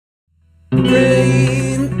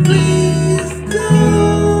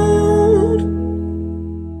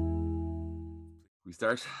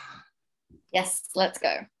start? Yes, let's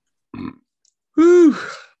go. Woo!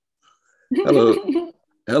 Hello.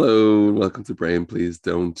 Hello. Welcome to Brain Please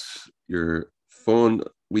Don't, your fun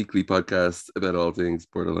weekly podcast about all things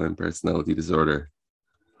borderline personality disorder.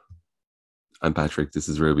 I'm Patrick. This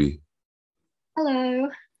is Ruby. Hello.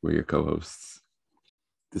 We're your co-hosts.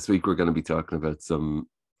 This week we're going to be talking about some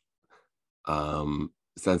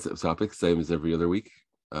sensitive topics, same as every other week.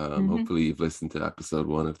 Hopefully you've listened to episode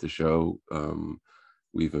 1 of the show.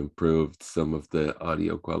 We've improved some of the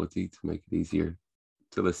audio quality to make it easier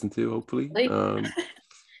to listen to, hopefully.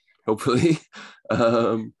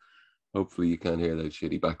 Hopefully you can't hear that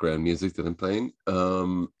shitty background music that I'm playing,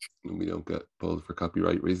 and we don't get pulled for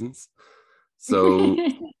copyright reasons. So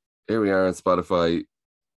here we are on Spotify.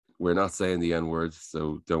 We're not saying the N-word,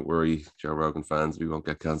 so don't worry, Joe Rogan fans, we won't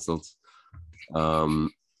get cancelled. At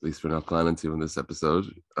least we're not planning to in this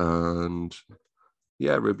episode. And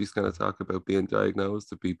yeah, Ruby's going to talk about being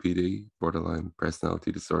diagnosed with BPD, borderline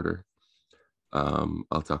personality disorder.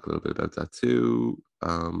 I'll talk a little bit about that too.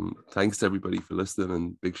 Thanks to everybody for listening,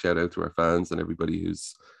 and big shout out to our fans and everybody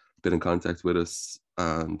who's been in contact with us.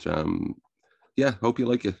 And yeah, hope you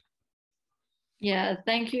like it. Yeah,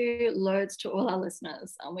 thank you loads to all our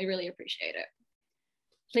listeners. We really appreciate it.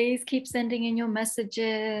 Please keep sending in your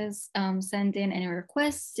messages, send in any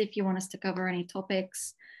requests if you want us to cover any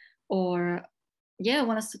topics, or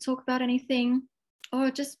want us to talk about anything, or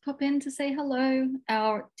just pop in to say hello.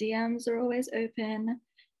 Our DMs are always open.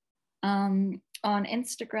 On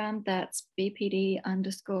Instagram, that's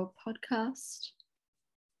BPD_podcast.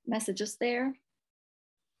 Message us there.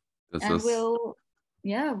 That's and us. we'll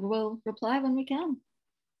reply when we can.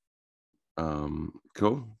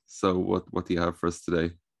 Cool. So what do you have for us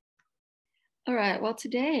today? All right. Well,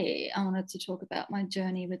 today I wanted to talk about my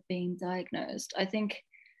journey with being diagnosed. I think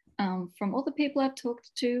from all the people I've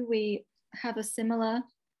talked to, we have a similar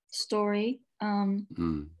story.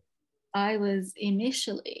 I was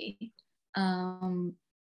initially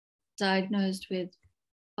diagnosed with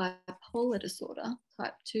bipolar disorder,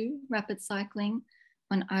 type 2, rapid cycling,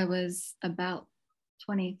 when I was about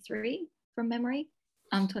 23 from memory.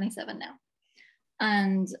 I'm 27 now.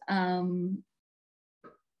 And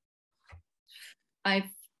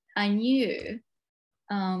I knew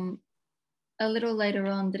a little later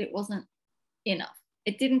on that it wasn't enough.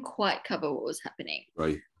 It didn't quite cover what was happening.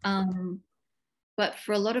 Right. But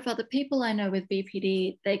for a lot of other people I know with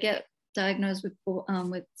BPD, they get diagnosed with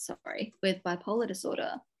bipolar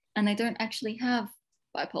disorder, and they don't actually have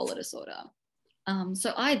bipolar disorder.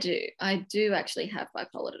 So I do actually have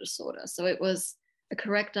bipolar disorder. So it was a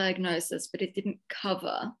correct diagnosis, but it didn't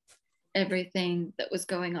cover everything that was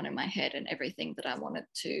going on in my head and everything that I wanted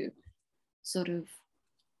to sort of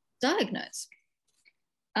diagnose.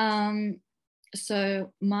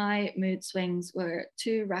 So my mood swings were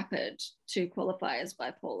too rapid to qualify as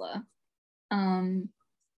bipolar,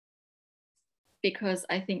 because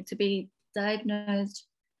I think to be diagnosed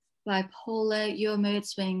bipolar, your mood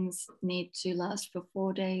swings need to last for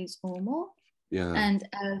 4 days or more. Yeah. And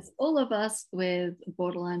as all of us with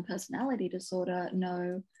borderline personality disorder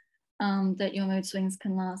know, that your mood swings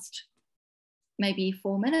can last maybe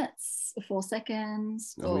 4 minutes, 4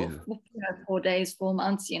 seconds, 4 days, 4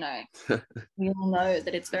 months, We all know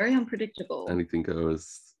that it's very unpredictable. Anything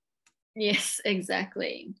goes. Yes,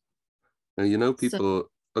 exactly. Now, people...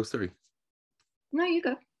 Oh, sorry. No, you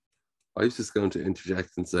go. I was just going to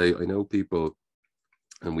interject and say, I know people,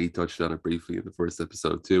 and we touched on it briefly in the first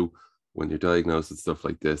episode too, when you're diagnosed with stuff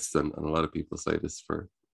like this, and a lot of people say this for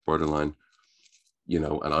borderline,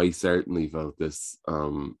 and I certainly felt this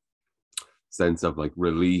sense of like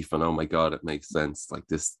relief and, oh my God, it makes sense. Like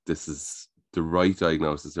this is the right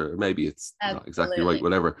diagnosis, or maybe it's not exactly right,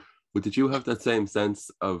 whatever. But did you have that same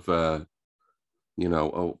sense of, oh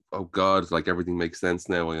God, like everything makes sense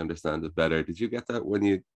now, I understand it better? Did you get that when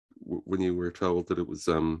you were told that it was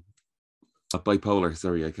bipolar?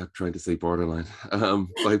 Sorry, I kept trying to say borderline.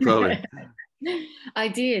 Bipolar. I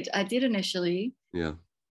did initially. Yeah.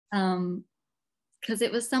 Because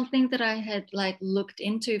it was something that I had looked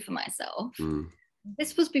into for myself.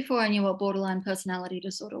 This was before I knew what borderline personality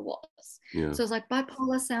disorder was. Yeah. So I was like,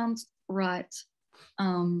 bipolar sounds right.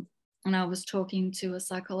 And I was talking to a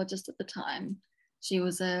psychologist at the time. She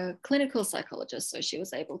was a clinical psychologist, so she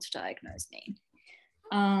was able to diagnose me.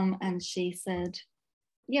 And she said,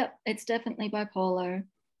 yep, it's definitely bipolar.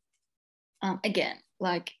 Again,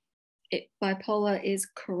 bipolar is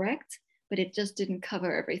correct, but it just didn't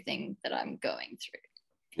cover everything that I'm going through.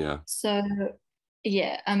 Yeah. So,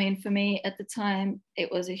 yeah, I mean, for me at the time,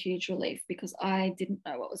 it was a huge relief because I didn't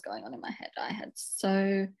know what was going on in my head. I had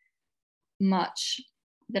so much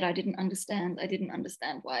that I didn't understand. I didn't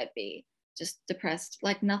understand why I'd be just depressed.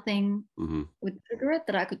 Like nothing would trigger it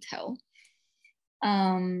that I could tell.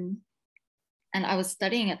 And I was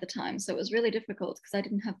studying at the time, so it was really difficult because I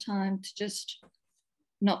didn't have time to just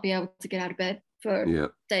not be able to get out of bed for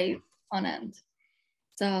days on end.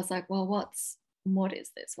 So I was like, well, what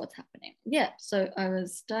is this? What's happening? Yeah, so I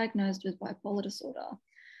was diagnosed with bipolar disorder.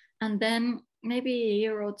 And then maybe a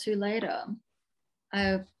year or two later,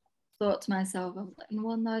 I thought to myself, I was like,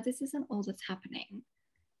 well, no, this isn't all that's happening,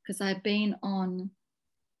 because I've been on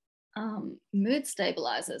mood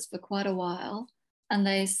stabilizers for quite a while, and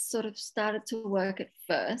they sort of started to work at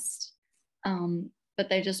first, but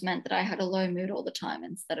they just meant that I had a low mood all the time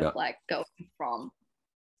instead of like going from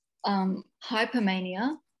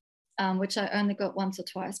hypomania, which I only got once or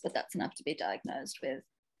twice, but that's enough to be diagnosed with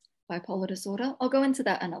bipolar disorder. I'll go into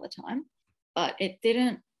that another time, but it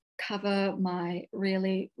didn't cover my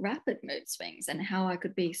really rapid mood swings and how I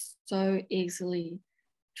could be so easily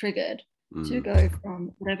triggered to go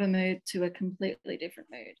from whatever mood to a completely different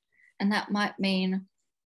mood. And that might mean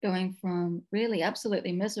going from really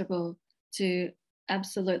absolutely miserable to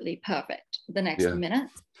absolutely perfect the next minute,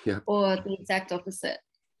 or the exact opposite,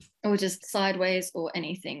 or just sideways, or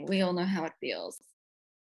anything. We all know how it feels.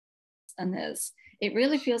 And it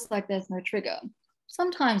really feels like there's no trigger.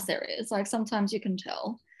 Sometimes there is, like sometimes you can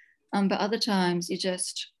tell, but other times it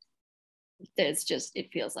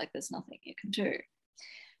feels like there's nothing you can do.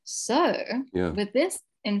 So with this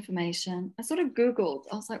information, I sort of Googled.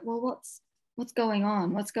 I was like, well, what's going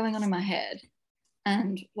on? What's going on in my head?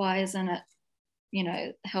 And why isn't it,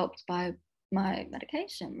 helped by my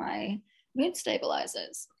medication, my mood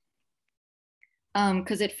stabilizers?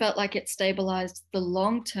 Because it felt like it stabilized the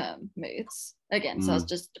long-term moods again. So I was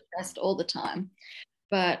just depressed all the time,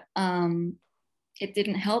 but it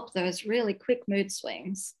didn't help those really quick mood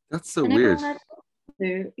swings. That's so weird.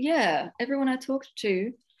 Everyone I talked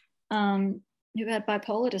to who had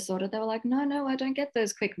bipolar disorder, they were like, no, I don't get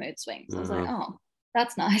those quick mood swings. I was like, oh,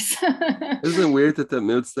 that's nice. Isn't it weird that the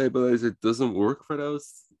mood stabilizer doesn't work for those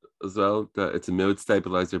as well? That it's a mood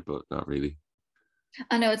stabilizer, but not really.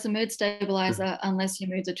 I know it's a mood stabilizer unless your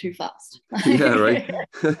moods are too fast. Yeah, right.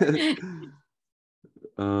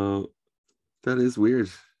 That is weird.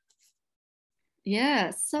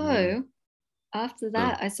 Yeah, so after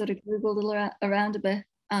that, I sort of Googled around a bit.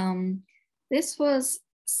 This was,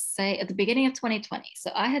 say, at the beginning of 2020.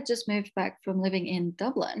 So I had just moved back from living in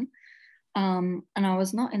Dublin, and I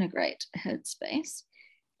was not in a great headspace,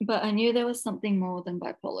 but I knew there was something more than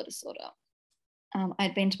bipolar disorder.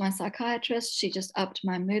 I'd been to my psychiatrist. She just upped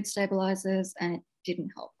my mood stabilizers, and it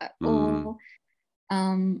didn't help at all.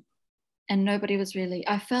 And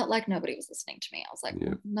I felt like nobody was listening to me. I was like,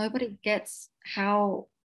 nobody gets how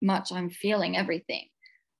much I'm feeling everything.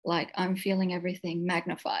 Like I'm feeling everything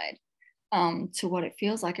magnified to what it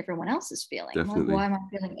feels like everyone else is feeling. Like, why am I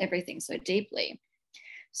feeling everything so deeply?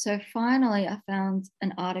 So finally I found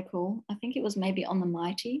an article, I think it was maybe on the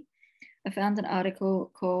Mighty. I found an article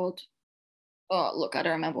called, I don't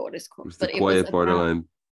remember what it's called. It was the quiet borderline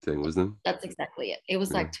thing, wasn't it? That's exactly it. It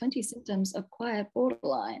was like 20 symptoms of quiet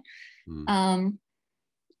borderline. And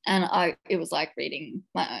it was like reading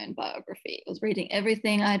my own biography. It was reading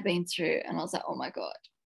everything I'd been through, and I was like, oh my God,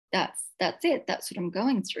 that's it. That's what I'm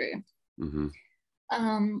going through.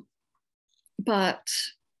 But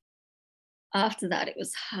after that, it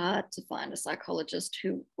was hard to find a psychologist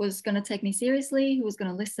who was going to take me seriously, who was going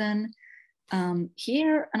to listen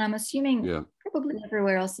here. And I'm assuming probably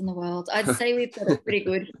everywhere else in the world. I'd say we've got it pretty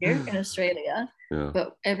good here in Australia.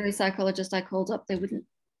 But every psychologist I called up, they wouldn't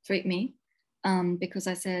treat me because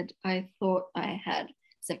I said I thought I had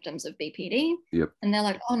symptoms of BPD. And they're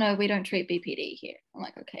like, oh no, we don't treat BPD here. I'm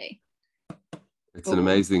like, okay. It's an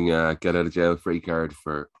amazing get out of jail free card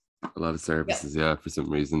for a lot of services. For some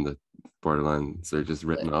reason the borderlines are just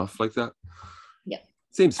written off like that.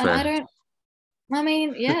 Seems fair.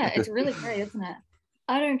 It's really great, isn't it?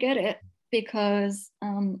 I don't get it because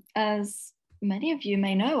as many of you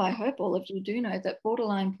may know, I hope all of you do know, that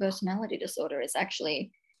borderline personality disorder is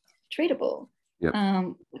actually treatable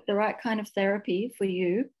with the right kind of therapy for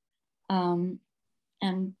you,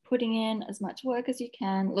 and putting in as much work as you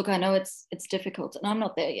can. Look, I know it's difficult, and I'm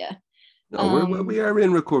not there yet. No, we are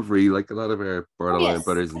in recovery, like a lot of our borderline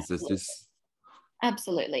brothers and sisters.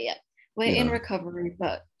 Absolutely, we're in recovery,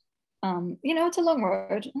 but it's a long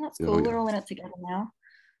road, and that's cool. We're all in it together now.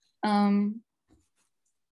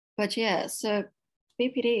 But so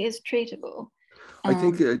BPD is treatable. I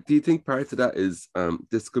think. Do you think part of that is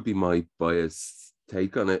this could be my biased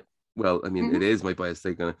take on it? Well, I mean, it is my biased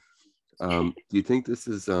take on it. Do you think this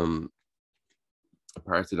is a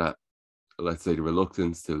part of that? let's say, the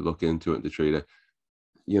reluctance to look into it and to treat it.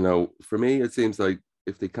 You know, for me, it seems like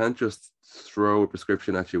if they can't just throw a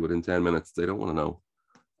prescription at you within 10 minutes, they don't want to know.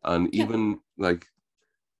 And Yeah. even like,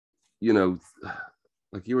 you know,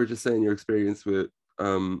 like you were just saying, your experience with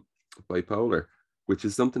bipolar, which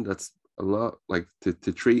is something that's a lot like to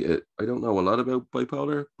treat it. I don't know a lot about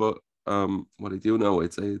bipolar, but what I do know,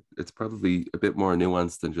 it's probably a bit more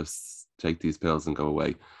nuanced than just take these pills and go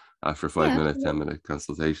away after five Yeah, minute, 10-minute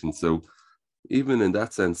consultation. So even in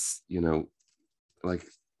that sense, you know, like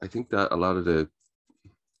I think that a lot of the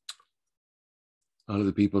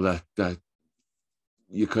people that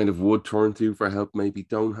you kind of would turn to for help maybe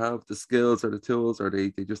don't have the skills or the tools, or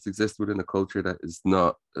they just exist within a culture that is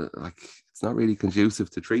not like, it's not really conducive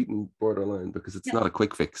to treating borderline, because it's yeah, not a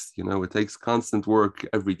quick fix. You know, it takes constant work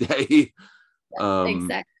every day. um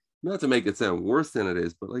exactly. Not to make it sound worse than it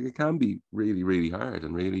is, but like it can be really, really hard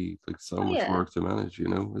and really like so Oh, much yeah. work to manage, you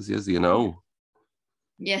know, as you Yeah. know.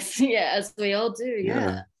 Yes, yeah, as we all do,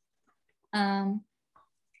 yeah. Yeah, Um,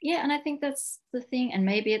 yeah, and I think that's the thing, and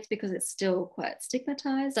maybe it's because it's still quite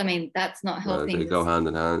stigmatized. I mean, that's not they helping go this, hand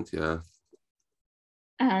in hand. Yeah,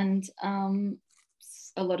 and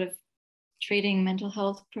a lot of treating mental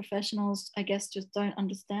health professionals, I guess, just don't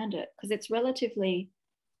understand it because it's relatively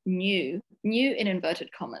new in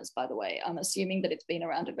inverted commas, by the way. I'm assuming that it's been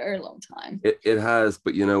around a very long time. it has,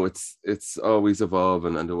 but you know, it's always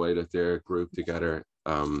evolving, and the way that they're grouped together.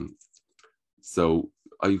 So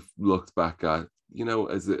I've looked back at, you know,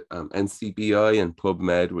 as it NCBI and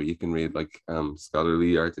PubMed, where you can read like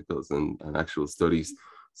scholarly articles and actual studies.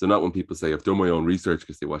 So not when people say I've done my own research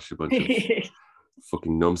because they watched a bunch of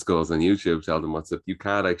fucking numbskulls on YouTube tell them what's up. You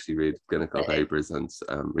can't actually read clinical papers and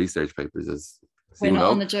research papers as We're you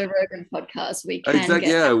not on know. the Joe Rogan podcast. We can Exactly.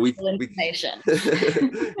 get Yeah, actual information.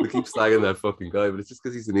 we keep slagging that fucking guy, but it's just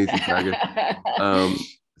because he's an easy target.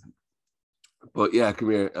 But yeah,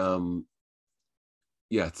 come here.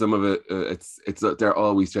 Yeah, some of it, it's they're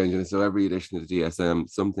always changing. So every edition of the DSM,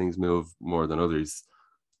 some things move more than others.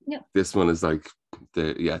 Yeah, This one is like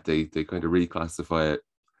they kind of reclassify it,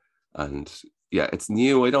 and yeah, it's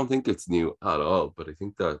new. I don't think it's new at all, but I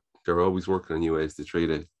think that they're always working on new ways to treat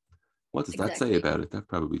it. What does that say exactly. about it? That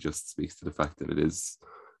probably just speaks to the fact that it is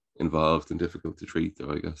involved and difficult to treat,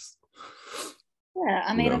 though, I guess. Yeah,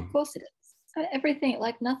 I You mean, know, of course it is. Everything,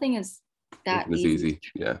 like nothing is that nothing is easy to easy.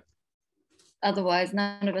 treat. Yeah. Otherwise,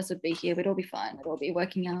 none of us would be here. We'd all be fine. We'd all be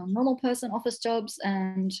working our normal person office jobs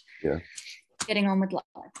and Yeah. getting on with life.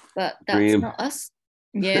 But that's Dream. not us.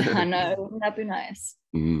 Yeah, I know. Wouldn't that be nice?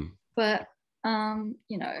 Mm. But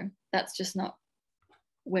you know, that's just not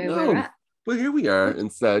where we're No, at. but here we are.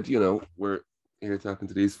 Instead, you know, we're here talking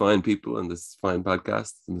to these fine people and this fine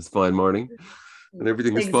podcast and this fine morning, and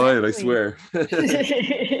everything is fine, I Exactly. swear.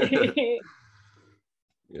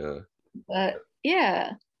 Yeah. But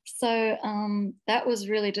yeah, so that was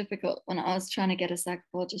really difficult when I was trying to get a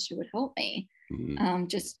psychologist who would help me. Mm.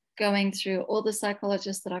 Just going through all the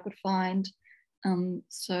psychologists that I could find.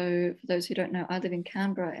 So for those who don't know, I live in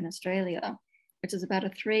Canberra in Australia, which is about a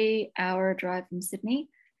 3-hour drive from Sydney,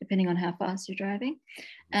 depending on how fast you're driving.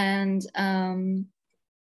 And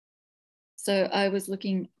so I was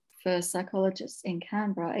looking for psychologists in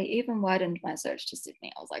Canberra. I even widened my search to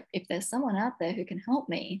Sydney. I was like, if there's someone out there who can help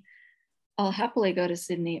me, I'll happily go to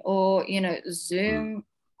Sydney. Or, you know, Mm. Zoom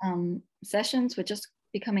sessions were just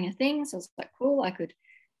becoming a thing. So I was like, cool, I could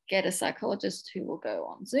get a psychologist who will go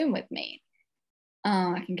on Zoom with me.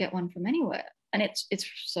 I can get one from anywhere. And it's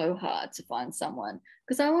so hard to find someone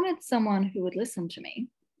because I wanted someone who would listen to me,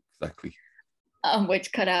 Exactly.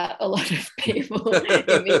 which cut out a lot of people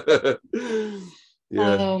immediately.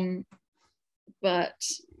 Yeah. But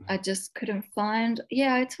I just couldn't find.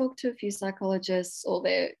 Yeah, I talked to a few psychologists or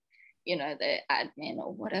their, you know, their admin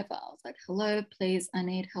or whatever. I was like, hello, please, I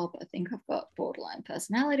need help. I think I've got borderline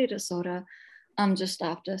personality disorder. I'm just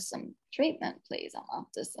after some treatment, please. I'm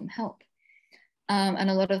after some help. And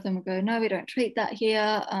a lot of them would go, no, we don't treat that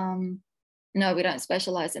here. No, we don't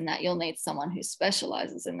specialize in that. You'll need someone who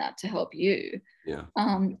specializes in that to help you. Yeah.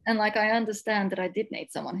 And like, I understand that I did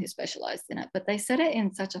need someone who specialized in it, but they said it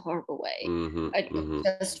in such a horrible way. Mm-hmm,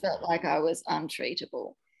 I just felt like I was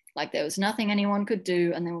untreatable. Like there was nothing anyone could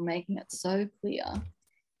do, and they were making it so clear.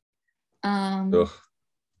 Ugh.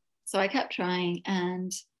 So I kept trying,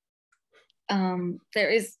 and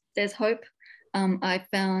there's hope. I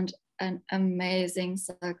found an amazing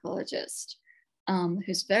psychologist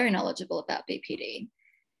who's very knowledgeable about BPD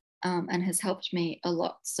and has helped me a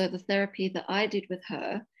lot. So the therapy that I did with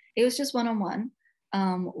her, it was just one-on-one,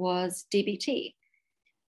 was DBT,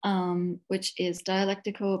 which is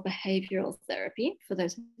dialectical behavioral therapy, for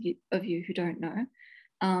those of you who don't know.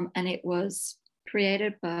 and it was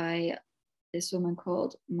created by this woman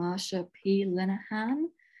called Marsha P. Linehan.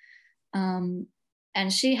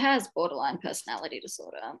 And she has borderline personality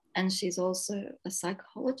disorder, and she's also a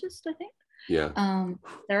psychologist, I think. Yeah.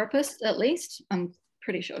 Therapist, at least. I'm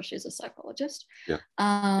pretty sure she's a psychologist. Yeah.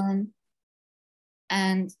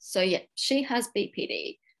 And so, yeah, she has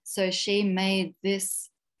BPD. So she made this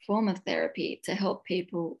form of therapy to help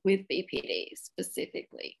people with BPD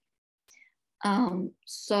specifically.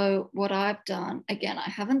 So what I've done, again, I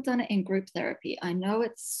haven't done it in group therapy. I know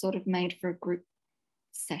it's sort of made for a group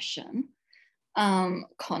session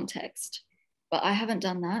context, but I haven't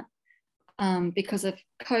done that because of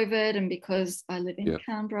COVID and because I live in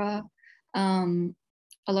Canberra.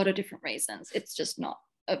 A lot of different reasons. It's just not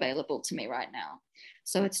available to me right now.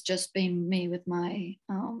 So it's just been me with my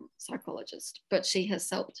psychologist, but she has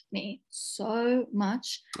helped me so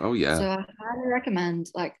much. Oh yeah. So I highly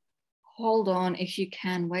recommend, like, hold on if you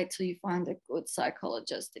can, wait till you find a good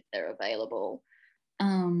psychologist if they're available.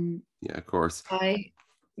 Yeah, of course.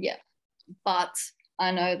 But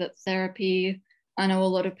I know that therapy, I know a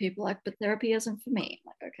lot of people like, but therapy isn't for me.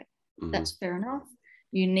 I'm like, okay, that's fair enough.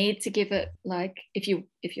 You need to give it, like, if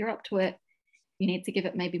you're up to it, you need to give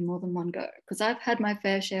it maybe more than one go. Because I've had my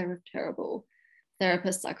fair share of terrible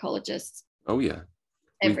therapists, psychologists. Oh yeah.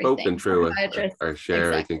 We've both been through our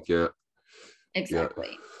share, exactly. I think, yeah.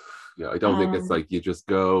 Exactly. Yeah, I don't think it's like you just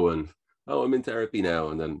go and, oh, I'm in therapy now,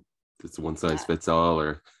 and then it's one size fits all,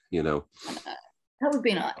 or, you know. That would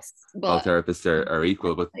be nice. But all therapists are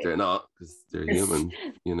equal, but they're not, because they're human,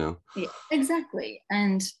 you know. Yeah, exactly.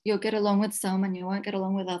 And you'll get along with some and you won't get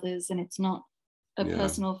along with others, and it's not a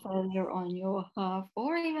personal failure on your half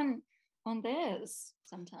or even on theirs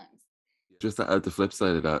sometimes. Just at the flip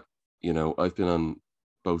side of that, you know, I've been on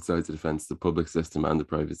both sides of the fence, the public system and the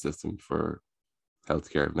private system, for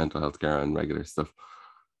healthcare, mental health care and regular stuff.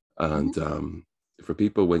 And for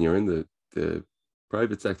people, when you're in the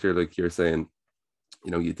private sector, like you're saying,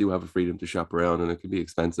 you know, you do have a freedom to shop around, and it can be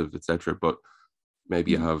expensive, etc. But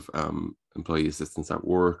maybe you have employee assistance at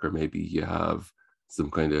work, or maybe you have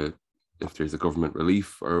some kind of, if there's a government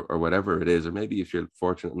relief or whatever it is, or maybe if you're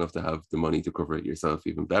fortunate enough to have the money to cover it yourself,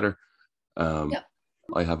 even better.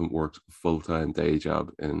 I haven't worked full-time day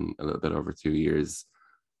job in a little bit over 2 years,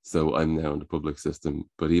 so I'm now in the public system.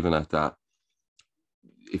 But even at that,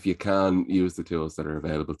 if you can use the tools that are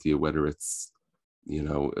available to you, whether it's, you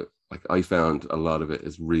know, like I found a lot of it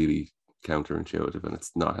is really counterintuitive and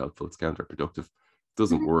it's not helpful. It's counterproductive. It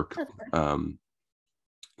doesn't work.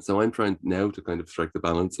 So I'm trying now to kind of strike the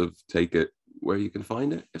balance of take it where you can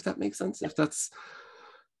find it, if that makes sense. If that's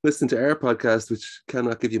listen to our podcast, which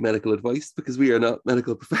cannot give you medical advice because we are not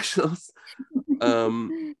medical professionals.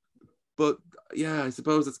 But yeah, I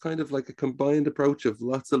suppose it's kind of like a combined approach of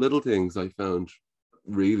lots of little things I found,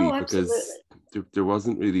 really, because there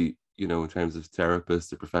wasn't really, you know, in terms of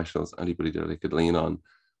therapists or professionals, anybody that I could lean on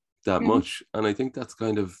that much. And I think that's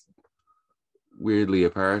kind of weirdly a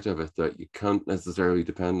part of it, that you can't necessarily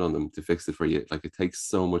depend on them to fix it for you. Like, it takes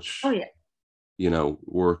so much, you know,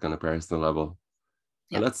 work on a personal level.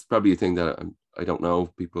 And that's probably a thing that I don't know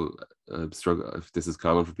if people struggle, if this is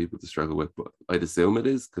common for people to struggle with, but I'd assume it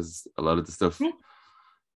is, because a lot of the stuff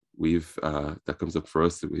we've that comes up for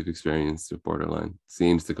us that we've experienced with borderline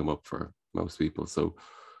seems to come up for most people. So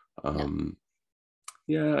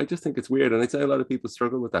I just think it's weird. And I'd say a lot of people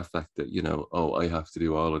struggle with that fact that, you know, oh, I have to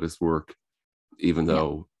do all of this work, even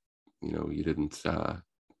though, you know, you didn't,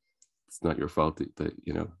 it's not your fault that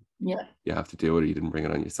you know, you have to do it, or you didn't bring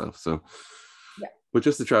it on yourself. So but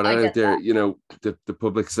just to try that out there, you know, the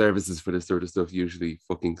public services for this sort of stuff usually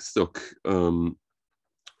fucking suck.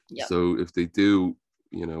 So if they do,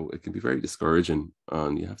 you know, it can be very discouraging,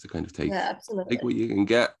 and you have to kind of take what you can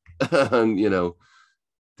get and, you know,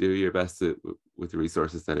 do your best with the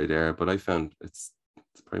resources that are there. But I found it's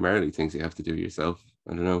primarily things you have to do yourself.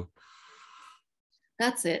 I don't know.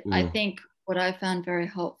 That's it. I think what I found very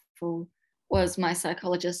helpful was my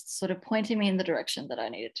psychologist sort of pointing me in the direction that I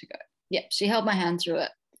needed to go. Yeah, she held my hand through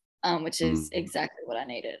it, which is exactly what I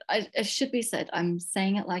needed. It should be said, I'm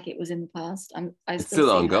saying it like it was in the past. It's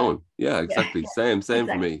still ongoing. Yeah, exactly. Same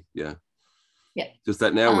exactly. For me. Yeah. Just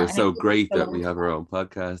that now we're so great that we have our own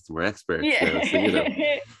podcast and we're experts now. So, you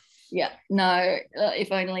know. No,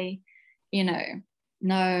 if only, you know,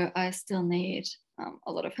 no, I still need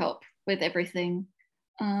a lot of help with everything.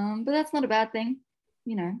 But that's not a bad thing.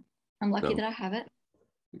 You know, I'm lucky that I have it.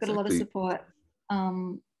 Got a lot of support.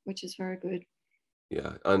 Which is very good.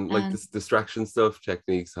 Yeah, and like this distraction stuff,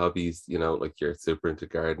 techniques, hobbies, you know, like you're super into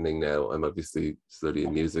gardening now. I'm obviously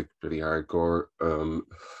studying music pretty hardcore.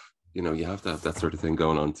 You know, you have to have that sort of thing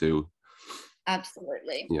going on too.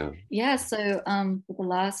 Absolutely. Yeah. Yeah. So for the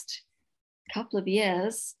last couple of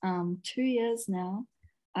years, 2 years now,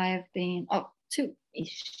 I have been,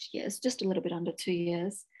 2-ish years, just a little bit under 2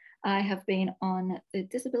 years. I have been on the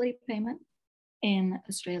disability payment in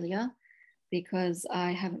Australia because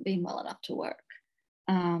I haven't been well enough to work.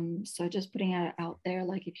 So just putting it out there,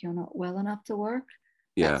 like if you're not well enough to work,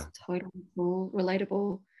 Yeah. that's totally cool,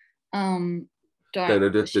 relatable. Don't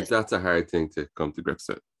push yourself. That's a hard thing to come to grips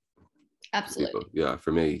with. Absolutely. Yeah,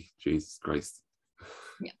 for me, Jesus Christ.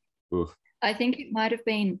 Yeah. Oof. I think it might have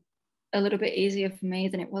been a little bit easier for me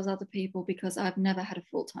than it was other people because I've never had a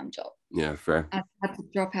full-time job. Yeah, fair. I've had to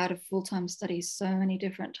drop out of full-time studies so many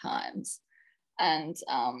different times, and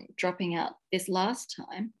dropping out this last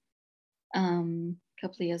time, a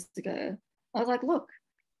couple of years ago, I was like, look,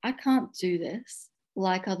 I can't do this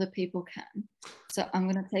like other people can. So I'm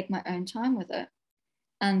going to take my own time with it.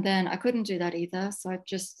 And then I couldn't do that either. So I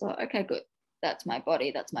just thought, okay, good. That's my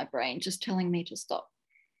body, that's my brain just telling me to stop.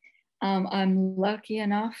 I'm lucky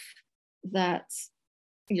enough that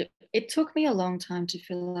it took me a long time to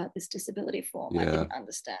fill out this disability form. Yeah. I didn't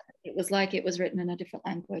understand it. It was like it was written in a different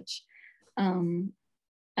language. And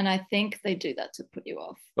I think they do that to put you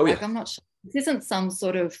off. Oh, like, yeah. I'm not sure. This isn't some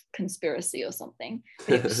sort of conspiracy or something,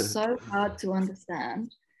 but it was so hard to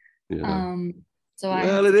understand. Yeah. So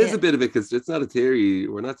well, it is a bit of it because it's not a theory.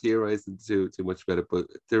 We're not theorizing too much about it, but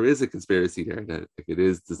there is a conspiracy there that like, it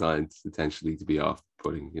is designed intentionally to be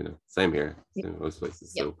off-putting. You know, same here in most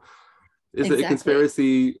places. Yep. So, is it a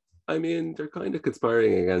conspiracy? I mean, they're kind of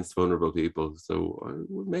conspiring against vulnerable people, so I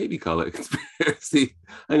would maybe call it a conspiracy.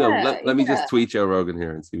 Hang on, let me just tweet Joe Rogan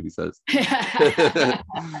here and see what he says. Yeah,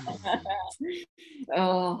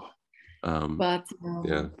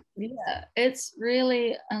 it's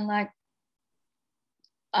really like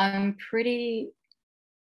I'm pretty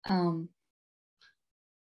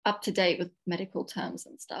up to date with medical terms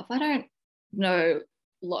and stuff. I don't know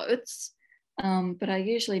loads, but I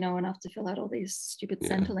usually know enough to fill out all these stupid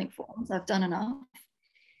Centrelink forms. I've done enough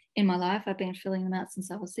in my life. I've been filling them out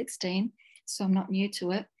since I was 16, so I'm not new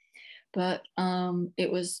to it. But it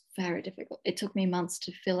was very difficult. It took me months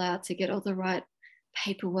to fill out, to get all the right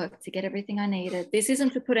paperwork, to get everything I needed. This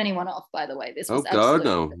isn't to put anyone off, by the way. This was God,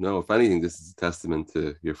 no. If anything, this is a testament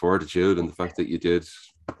to your fortitude and the fact that you did.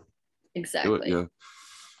 Exactly. Do it, yeah.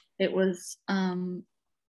 It was kind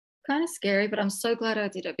of scary, but I'm so glad I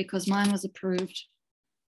did it because mine was approved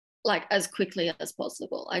like as quickly as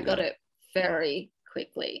possible. I got it very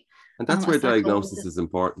quickly. And that's where diagnosis is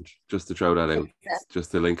important, just to throw that out,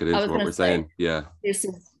 just to link it into what we're saying. Yeah. This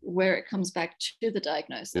is where it comes back to the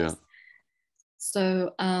diagnosis. Yeah.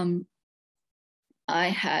 So I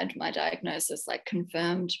had my diagnosis like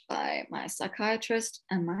confirmed by my psychiatrist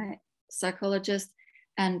and my psychologist,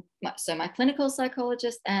 and my clinical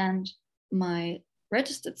psychologist and my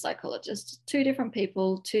registered psychologist, 2 different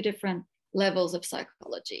people, 2 different levels of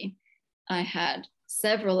psychology. I had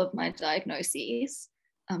several of my diagnoses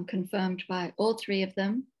confirmed by all 3 of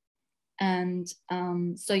them. And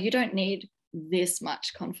so you don't need this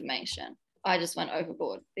much confirmation. I just went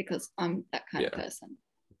overboard because I'm that kind of person.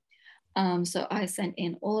 So I sent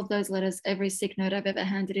in all of those letters, every sick note I've ever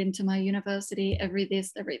handed into my university, every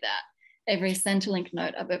this, every that, every Centrelink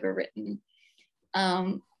note I've ever written.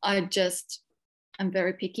 I'm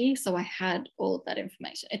very picky, so I had all of that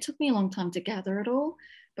information. It took me a long time to gather it all,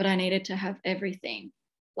 but I needed to have everything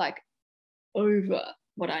like over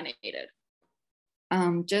what I needed,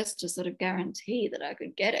 just to sort of guarantee that I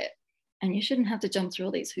could get it. And you shouldn't have to jump through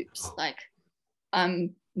all these hoops. Like,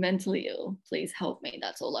 I'm mentally ill, please help me.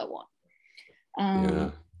 That's all I want.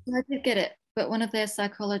 I did get it, but one of their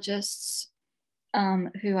psychologists,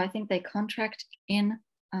 who I think they contract in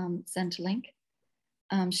Centrelink,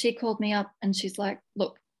 she called me up and she's like,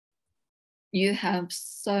 look, you have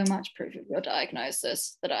so much proof of your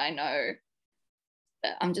diagnosis that I know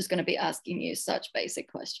that I'm just going to be asking you such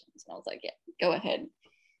basic questions. And I was like, yeah, go ahead.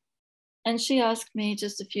 And she asked me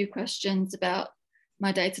just a few questions about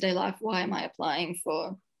my day-to-day life. Why am I applying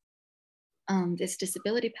for this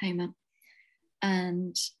disability payment?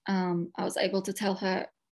 And I was able to tell her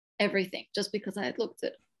everything just because I had looked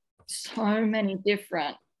at so many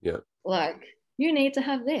different, like, you need to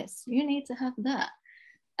have this, you need to have that.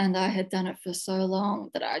 And I had done it for so long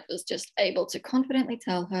that I was just able to confidently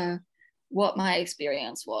tell her what my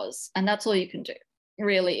experience was. And that's all you can do.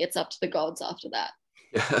 Really, it's up to the gods after that.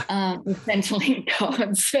 The Centrelink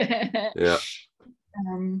gods.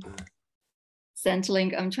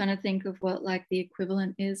 Centrelink, I'm trying to think of what like the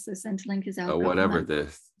equivalent is. So Centrelink is our whatever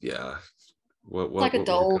this, what like a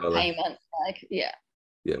dole payment, like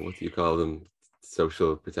what do you call them?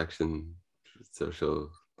 Social protection, social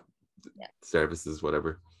services,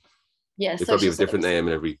 whatever. Yeah, They probably social have a different services. name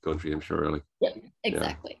in every country, I'm sure. Like, Yeah,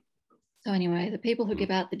 exactly. So anyway, the people who Mm.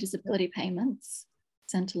 give out the disability payments,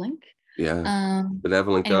 Centrelink. Yeah.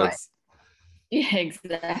 Benevolent Anyway, gods. yeah,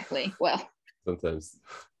 exactly. Well, Sometimes.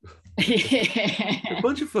 yeah. They're a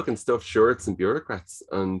bunch of fucking stuffed shirts and bureaucrats,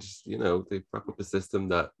 and you know they prop up a system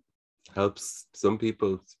that helps some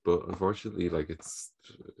people, but unfortunately, like it's,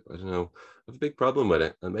 I don't know, I have a big problem with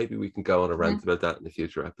it, and maybe we can go on a rant about that in a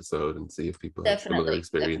future episode and see if people have similar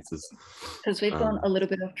experiences. Because we've gone a little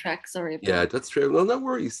bit off track. Sorry. Yeah, that's true. Well, no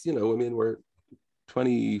worries. You know, I mean, we're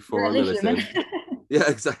 24 minutes in. Yeah,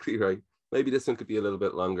 exactly right. Maybe this one could be a little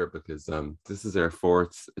bit longer because this is our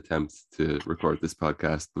fourth attempt to record this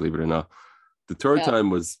podcast, believe it or not. The third time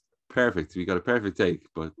was perfect. We got a perfect take,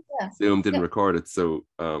 but Zoom didn't record it, so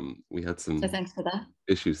we had some thanks for that.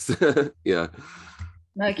 issues. Yeah.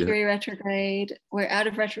 Mercury retrograde. We're out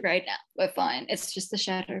of retrograde now. We're fine. It's just the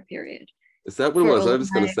shadow period. Is that what it was? I was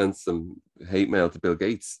going to send some hate mail to Bill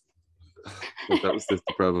Gates. That was just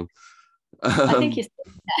the problem. I think you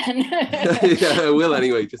can. Yeah, I will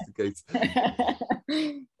anyway, just in case.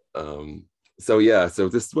 So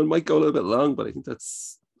this one might go a little bit long, but I think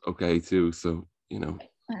that's okay too. So, you know,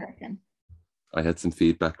 I reckon. I had some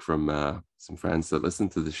feedback from some friends that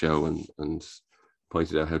listened to the show and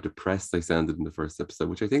pointed out how depressed I sounded in the first episode,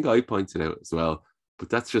 which I think I pointed out as well. But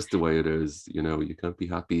that's just the way it is. You know, you can't be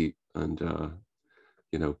happy and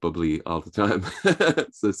you know, bubbly all the time.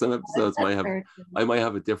 So some episodes I might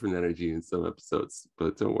have a different energy in some episodes,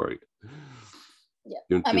 but don't worry.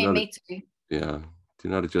 Yeah, me too. Yeah, do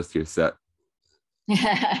not adjust your set.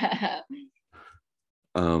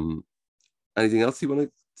 Anything else you want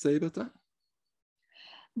to say about that?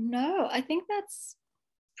 No, I think that's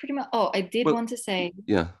pretty much. Oh, I did want to say.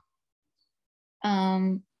 Yeah.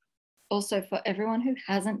 Also, for everyone who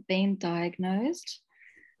hasn't been diagnosed,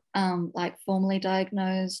 like formally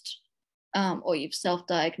diagnosed, or you've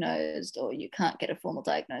self-diagnosed, or you can't get a formal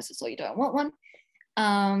diagnosis, or you don't want one,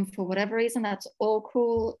 for whatever reason, that's all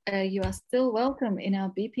cool. You are still welcome in our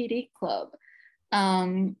BPD club.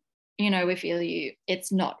 You know, we feel you.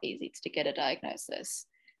 It's not easy to get a diagnosis,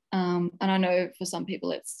 and I know for some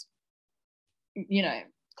people it's, you know,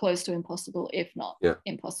 close to impossible, if not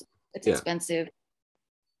impossible. It's expensive.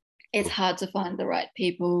 It's hard to find the right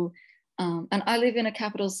people. And I live in a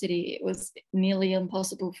capital city. It was nearly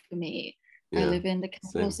impossible for me. I live in the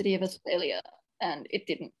capital city of Australia, and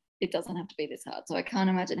it doesn't have to be this hard. So I can't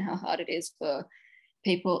imagine how hard it is for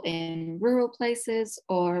people in rural places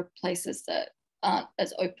or places that aren't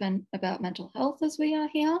as open about mental health as we are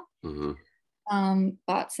here. Mm-hmm.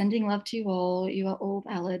 But sending love to you all. You are all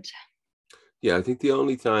valid. Yeah, I think the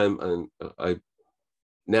only time, and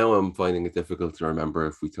I'm finding it difficult to remember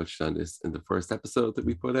if we touched on this in the first episode that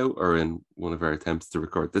we put out or in one of our attempts to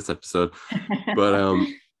record this episode. But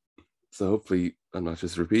so hopefully I'm not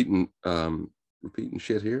just repeating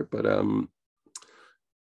shit here. But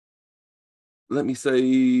let me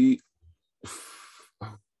say, I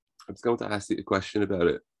was going to ask you a question about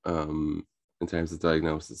it in terms of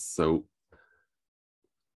diagnosis. So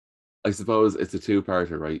I suppose it's a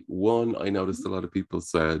two-parter, right? One, I noticed a lot of people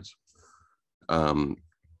said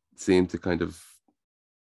seem to kind of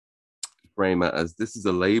frame it as this is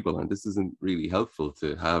a label and this isn't really helpful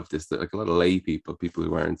to have this, like a lot of lay people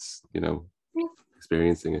who aren't, you know,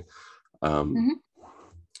 experiencing it.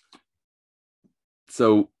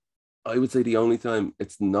 So I would say the only time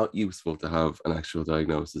it's not useful to have an actual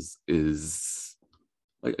diagnosis is,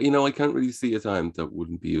 like, you know, I can't really see a time that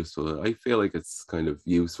wouldn't be useful. I feel like it's kind of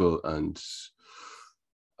useful and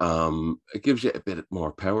it gives you a bit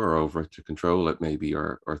more power over it to control it maybe,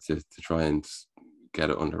 or to try and get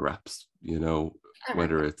it under wraps, you know,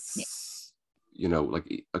 whether it's, you know, like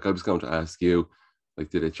I was going to ask you, like,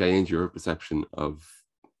 did it change your perception of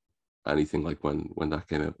anything, like when that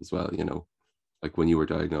came out as well, you know, like when you were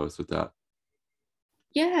diagnosed with that?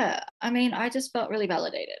 Yeah, I mean, I just felt really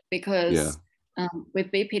validated because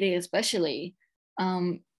with BPD especially,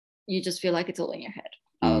 you just feel like it's all in your head.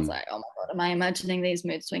 I was like, oh my God, am I imagining these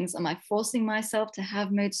mood swings? Am I forcing myself to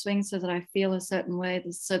have mood swings so that I feel a certain way,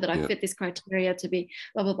 so that I fit this criteria to be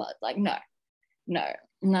blah, blah, blah? Like, no. I'm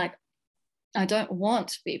like, I don't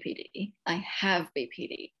want BPD. I have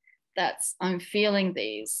BPD. I'm feeling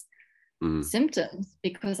these symptoms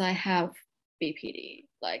because I have BPD.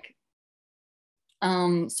 Like,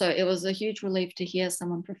 so it was a huge relief to hear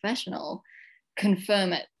someone professional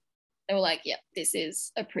confirm it. They were like, yeah, this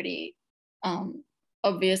is a pretty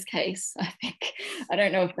obvious case, I think. I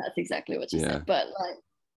don't know if that's exactly what you said, but like,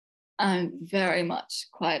 I'm very much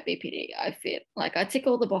quite BPD. I tick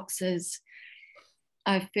all the boxes.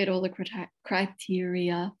 I fit all the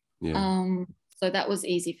criteria. Yeah. So that was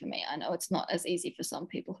easy for me. I know it's not as easy for some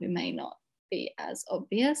people who may not be as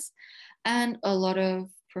obvious. And a lot of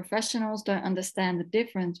professionals don't understand the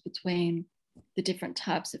difference between the different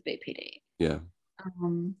types of BPD. Yeah.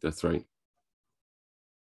 That's right.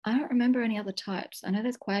 I don't remember any other types. I know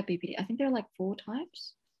there's quiet BPD. I think there are like 4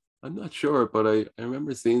 types. I'm not sure, but I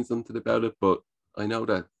remember seeing something about it, but I know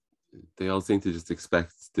that they all seem to just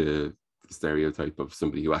expect the stereotype of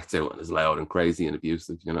somebody who acts out and is loud and crazy and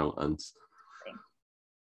abusive, and That's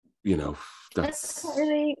not that's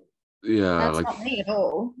really, yeah, that's like not me at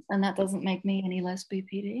all. And that doesn't make me any less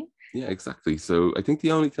BPD. yeah, exactly. So I think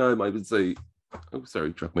the only time I would say, oh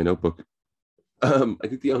sorry, dropped my notebook. I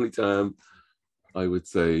think the only time I would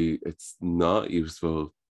say it's not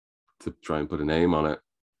useful to try and put a name on it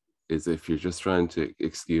is if you're just trying to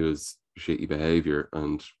excuse shitty behavior.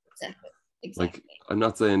 And Exactly. like, I'm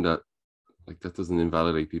not saying that like that doesn't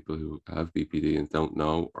invalidate people who have BPD and don't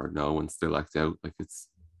know or know and still act out. Like it's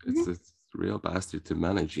a real bastard to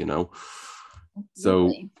manage. So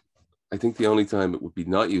Absolutely. I think the only time it would be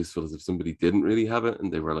not useful is if somebody didn't really have it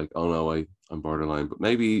and they were like, oh no, I'm borderline. But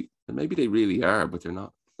maybe they really are, but they're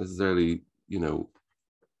not necessarily,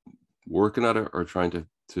 working at it or trying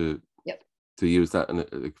to Yep. to use that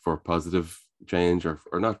like, for positive change or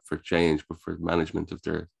not for change, but for management of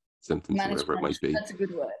their symptoms or whatever it might be. That's a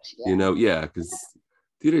good word. Yeah. Because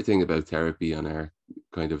the other thing about therapy and our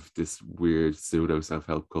kind of this weird pseudo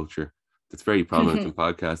self-help culture that's very prominent in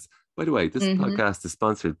podcasts. By the way, this podcast is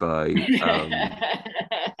sponsored by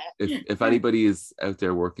if anybody is out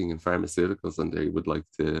there working in pharmaceuticals and they would like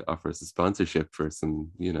to offer us a sponsorship for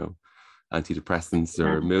some, antidepressants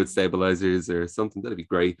or mood stabilizers or something, that'd be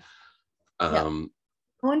great. I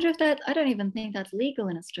wonder if I don't even think that's legal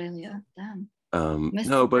in Australia. Damn.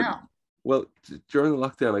 No, but well, during the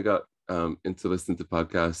lockdown, I got into listening to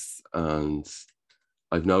podcasts, and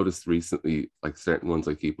I've noticed recently, like certain ones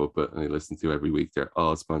I keep up with and I listen to every week, they're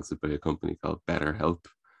all sponsored by a company called BetterHelp.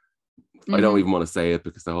 I don't even want to say it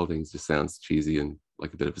because the whole thing just sounds cheesy and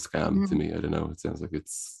like a bit of a scam to me. I don't know. It sounds like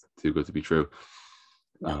it's too good to be true.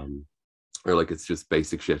 Or like it's just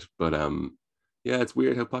basic shit. But yeah, it's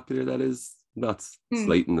weird how popular that is. Not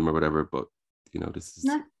slating them or whatever, but this is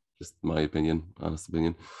just my opinion, honest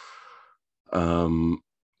opinion.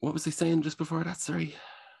 What was I saying just before that? Sorry.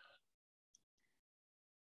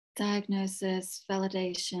 Diagnosis,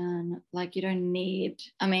 validation, like you don't need,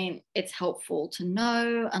 I mean, it's helpful to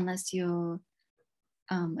know unless you're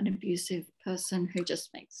an abusive person who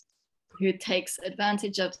takes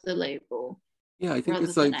advantage of the label. Yeah, I think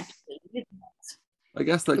it's like, I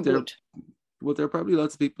guess like there are probably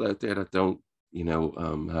lots of people out there that don't,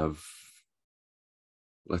 have,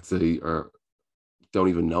 let's say, or don't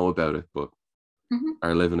even know about it, but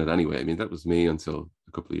are living it anyway. I mean, that was me until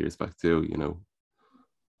a couple of years back too,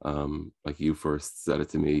 like you first said it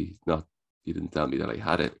to me, you didn't tell me that I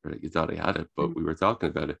had it or that you thought I had it, but we were talking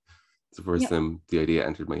about it. It's the first time the idea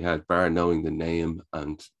entered my head, bar knowing the name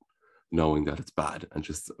and knowing that it's bad and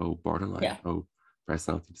just, borderline,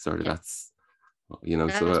 personality disorder. That's,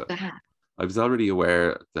 so I was already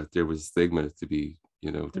aware that there was stigma to be,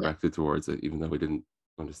 directed towards it, even though I didn't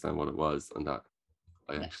understand what it was and that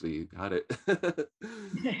I actually had it. Which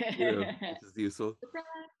is useful.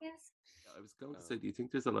 I was going to say, do you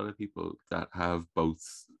think there's a lot of people that have both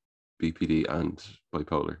BPD and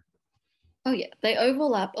bipolar? Oh yeah, they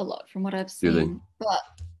overlap a lot from what I've seen. But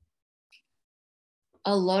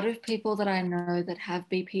a lot of people that I know that have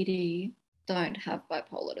BPD don't have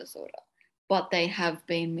bipolar disorder, but they have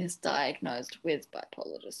been misdiagnosed with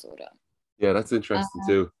bipolar disorder. Yeah, that's interesting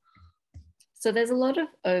too. So there's a lot of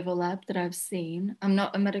overlap that I've seen. I'm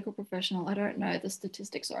not a medical professional. I don't know the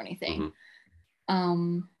statistics or anything. I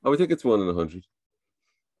would think it's 1 in 100.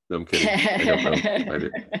 No, I'm kidding. I don't know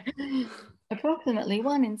either. Approximately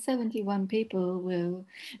 1 in 71 people will.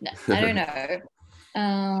 No, I don't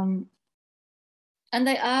know. And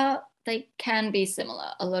they can be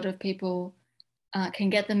similar. A lot of people can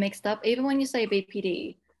get them mixed up. Even when you say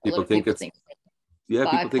BPD, a lot of people think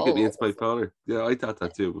people think it means bipolar. Yeah, I thought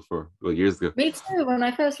that too before. Well, years ago. Me too. When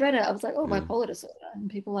I first read it, I was like, bipolar disorder. And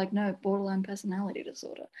people were like, no, borderline personality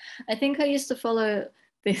disorder. I think I used to follow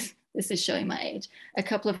this is showing my age, a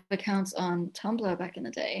couple of accounts on Tumblr back in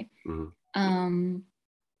the day. And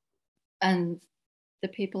the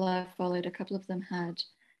people I followed, a couple of them had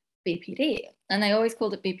BPD. And they always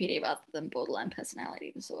called it BPD rather than borderline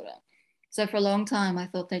personality disorder. So for a long time, I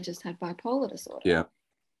thought they just had bipolar disorder. Yeah.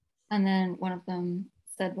 And then one of them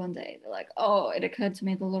said one day, they're like, oh, it occurred to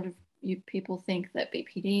me that a lot of you people think that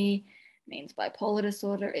BPD means bipolar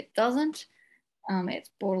disorder. It doesn't.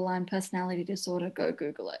 It's borderline personality disorder. Go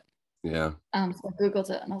Google it. Yeah. So I Googled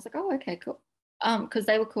it and I was like, oh, okay, cool. Because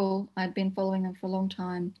they were cool. I'd been following them for a long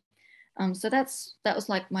time. So that was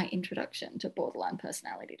like my introduction to borderline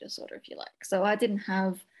personality disorder, if you like. So I didn't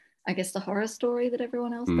have, I guess, the horror story that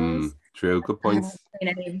everyone else does. True. Good I haven't points. seen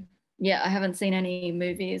any, yeah, I haven't seen any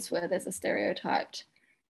movies where there's a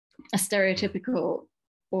stereotypical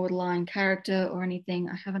borderline character or anything.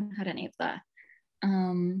 I haven't had any of that.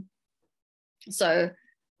 So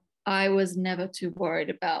I was never too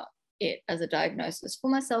worried about it as a diagnosis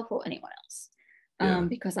for myself or anyone else,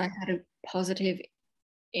 because I had a positive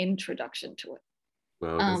introduction to it,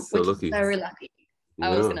 Wow, that's so which is lucky. very lucky. I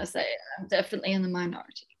was going to say I'm definitely in the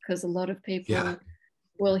minority because a lot of people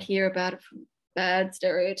will hear about it from bad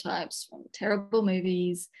stereotypes, from terrible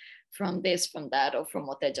movies, from this, from that, or from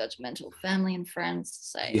what their judgmental family and friends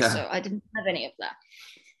say. So I didn't have any of that.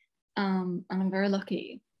 And I'm very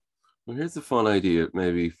lucky. Well, here's a fun idea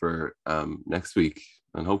maybe for next week,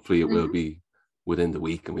 and hopefully it will be within the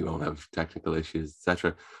week and we won't have technical issues,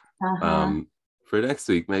 etc. For next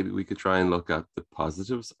week, maybe we could try and look at the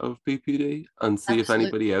positives of BPD and see if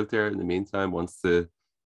anybody out there in the meantime wants to,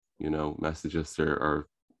 message us or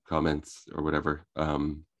comments or whatever.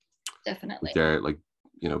 Definitely. Their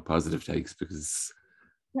positive takes, because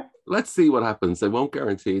let's see what happens. I won't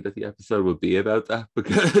guarantee that the episode will be about that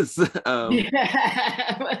because we'll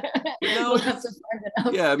have to find it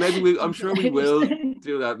out. Yeah, maybe I'm sure we will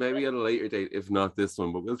do that maybe at a later date, if not this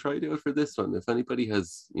one, but we'll try to do it for this one. If anybody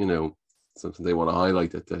has, something they want to highlight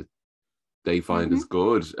that they find is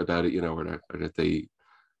good about it, or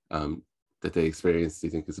that they experience, they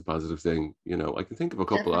think is a positive thing, I can think of a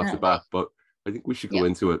couple off the bat, but I think we should go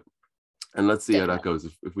into it and let's see how that goes.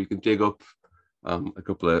 If we can dig up a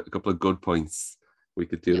couple of good points, we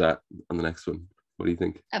could do that on the next one. What do you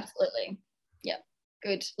think? Absolutely. Yeah,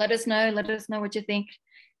 good. Let us know what you think.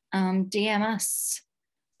 DM us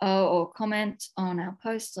or comment on our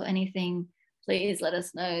posts or anything. Please let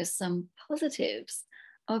us know some positives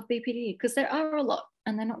of BPD, because there are a lot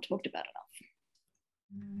and they're not talked about enough.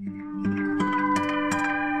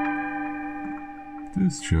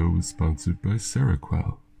 This show is sponsored by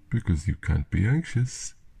Seroquel, because you can't be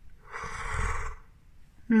anxious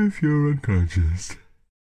if you're unconscious.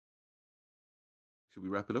 Should we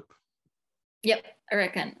wrap it up? Yep, I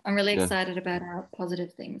reckon. I'm really excited about our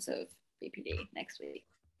positive things of BPD next week.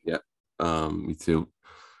 Yeah, me too.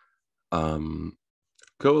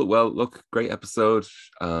 Cool. Well, look, great episode.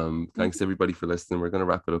 Thanks everybody for listening. We're going to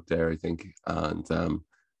wrap it up there, I think. And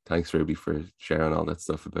thanks, Ruby, for sharing all that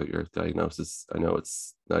stuff about your diagnosis. I know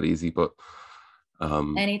it's not easy, but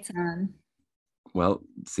anytime. Well,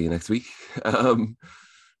 see you next week.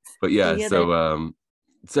 But yeah, so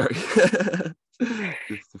sorry.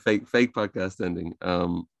 It's a fake podcast ending.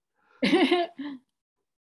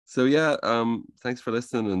 So yeah, thanks for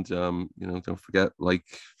listening, and don't forget, like,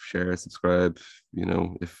 share, subscribe,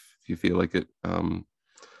 if you feel like it.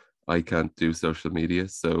 I can't do social media,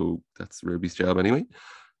 so that's Ruby's job anyway.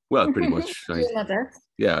 Well, pretty much. I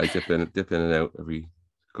dip in and out every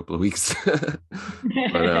couple of weeks.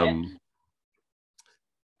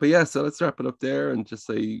 But yeah, so let's wrap it up there and just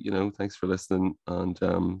say, thanks for listening, and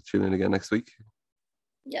tune in again next week.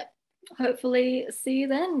 Yep. Hopefully see you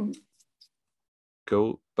then.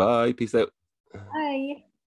 Cool. Bye. Peace out. Bye.